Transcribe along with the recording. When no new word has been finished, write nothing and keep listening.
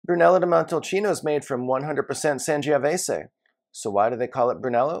Brunello di Montalcino is made from 100% Sangiovese. So why do they call it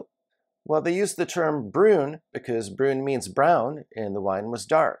Brunello? Well, they use the term brune because brune means brown and the wine was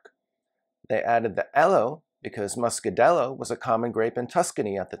dark. They added the ello because Muscadello was a common grape in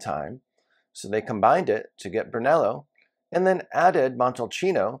Tuscany at the time, so they combined it to get Brunello, and then added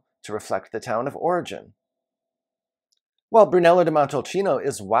Montalcino to reflect the town of origin. While Brunello di Montalcino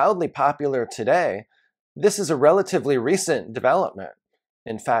is wildly popular today, this is a relatively recent development.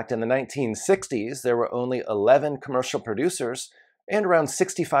 In fact, in the 1960s, there were only 11 commercial producers and around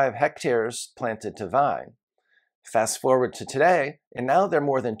 65 hectares planted to vine. Fast forward to today, and now there are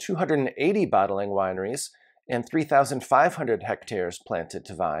more than 280 bottling wineries and 3,500 hectares planted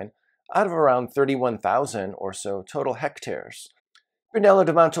to vine, out of around 31,000 or so total hectares. Brunello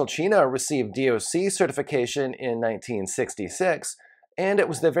di Montalcino received DOC certification in 1966, and it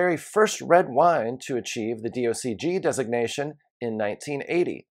was the very first red wine to achieve the DOCG designation in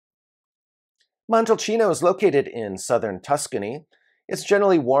 1980. Montalcino is located in southern Tuscany. It's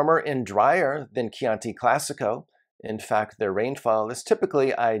generally warmer and drier than Chianti Classico. In fact, their rainfall is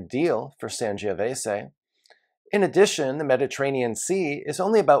typically ideal for Sangiovese. In addition, the Mediterranean Sea is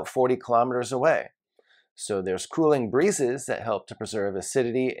only about 40 kilometers away, so there's cooling breezes that help to preserve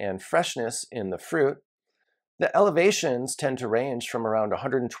acidity and freshness in the fruit. The elevations tend to range from around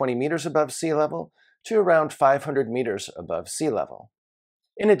 120 meters above sea level to around 500 meters above sea level.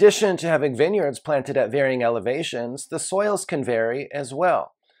 In addition to having vineyards planted at varying elevations, the soils can vary as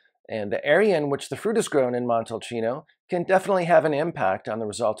well, and the area in which the fruit is grown in Montalcino can definitely have an impact on the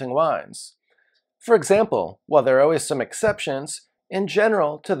resulting wines. For example, while there are always some exceptions, in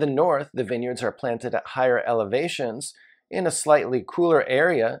general, to the north, the vineyards are planted at higher elevations in a slightly cooler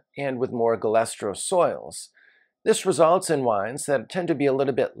area and with more galestro soils. This results in wines that tend to be a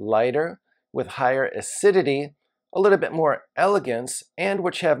little bit lighter, with higher acidity, a little bit more elegance, and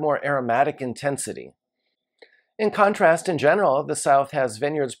which have more aromatic intensity. In contrast, in general, the south has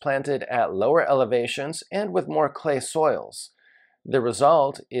vineyards planted at lower elevations and with more clay soils. The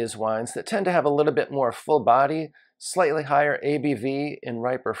result is wines that tend to have a little bit more full body, slightly higher ABV in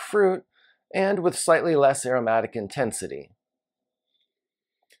riper fruit, and with slightly less aromatic intensity.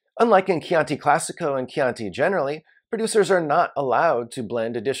 Unlike in Chianti Classico and Chianti generally, producers are not allowed to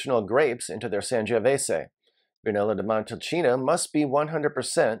blend additional grapes into their Sangiovese. Brunello di Montalcino must be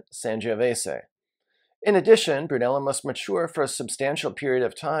 100% Sangiovese. In addition, Brunello must mature for a substantial period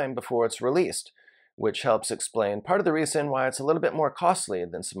of time before it's released, which helps explain part of the reason why it's a little bit more costly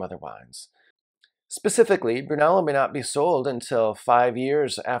than some other wines. Specifically, Brunello may not be sold until 5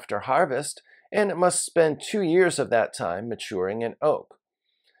 years after harvest, and it must spend 2 years of that time maturing in oak.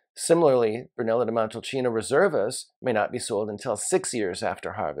 Similarly, Brunello di Montalcino Reservas may not be sold until 6 years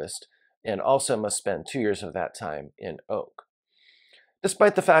after harvest, and also must spend 2 years of that time in oak.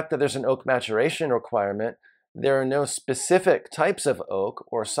 Despite the fact that there's an oak maturation requirement, there are no specific types of oak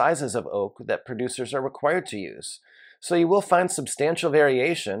or sizes of oak that producers are required to use. So you will find substantial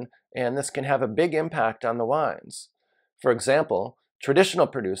variation, and this can have a big impact on the wines. For example, traditional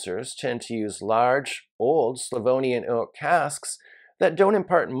producers tend to use large, old Slavonian oak casks that don't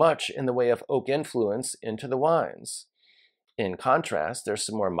impart much in the way of oak influence into the wines. In contrast, there's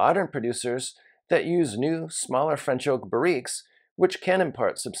some more modern producers that use new, smaller French oak barriques, which can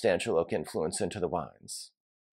impart substantial oak influence into the wines.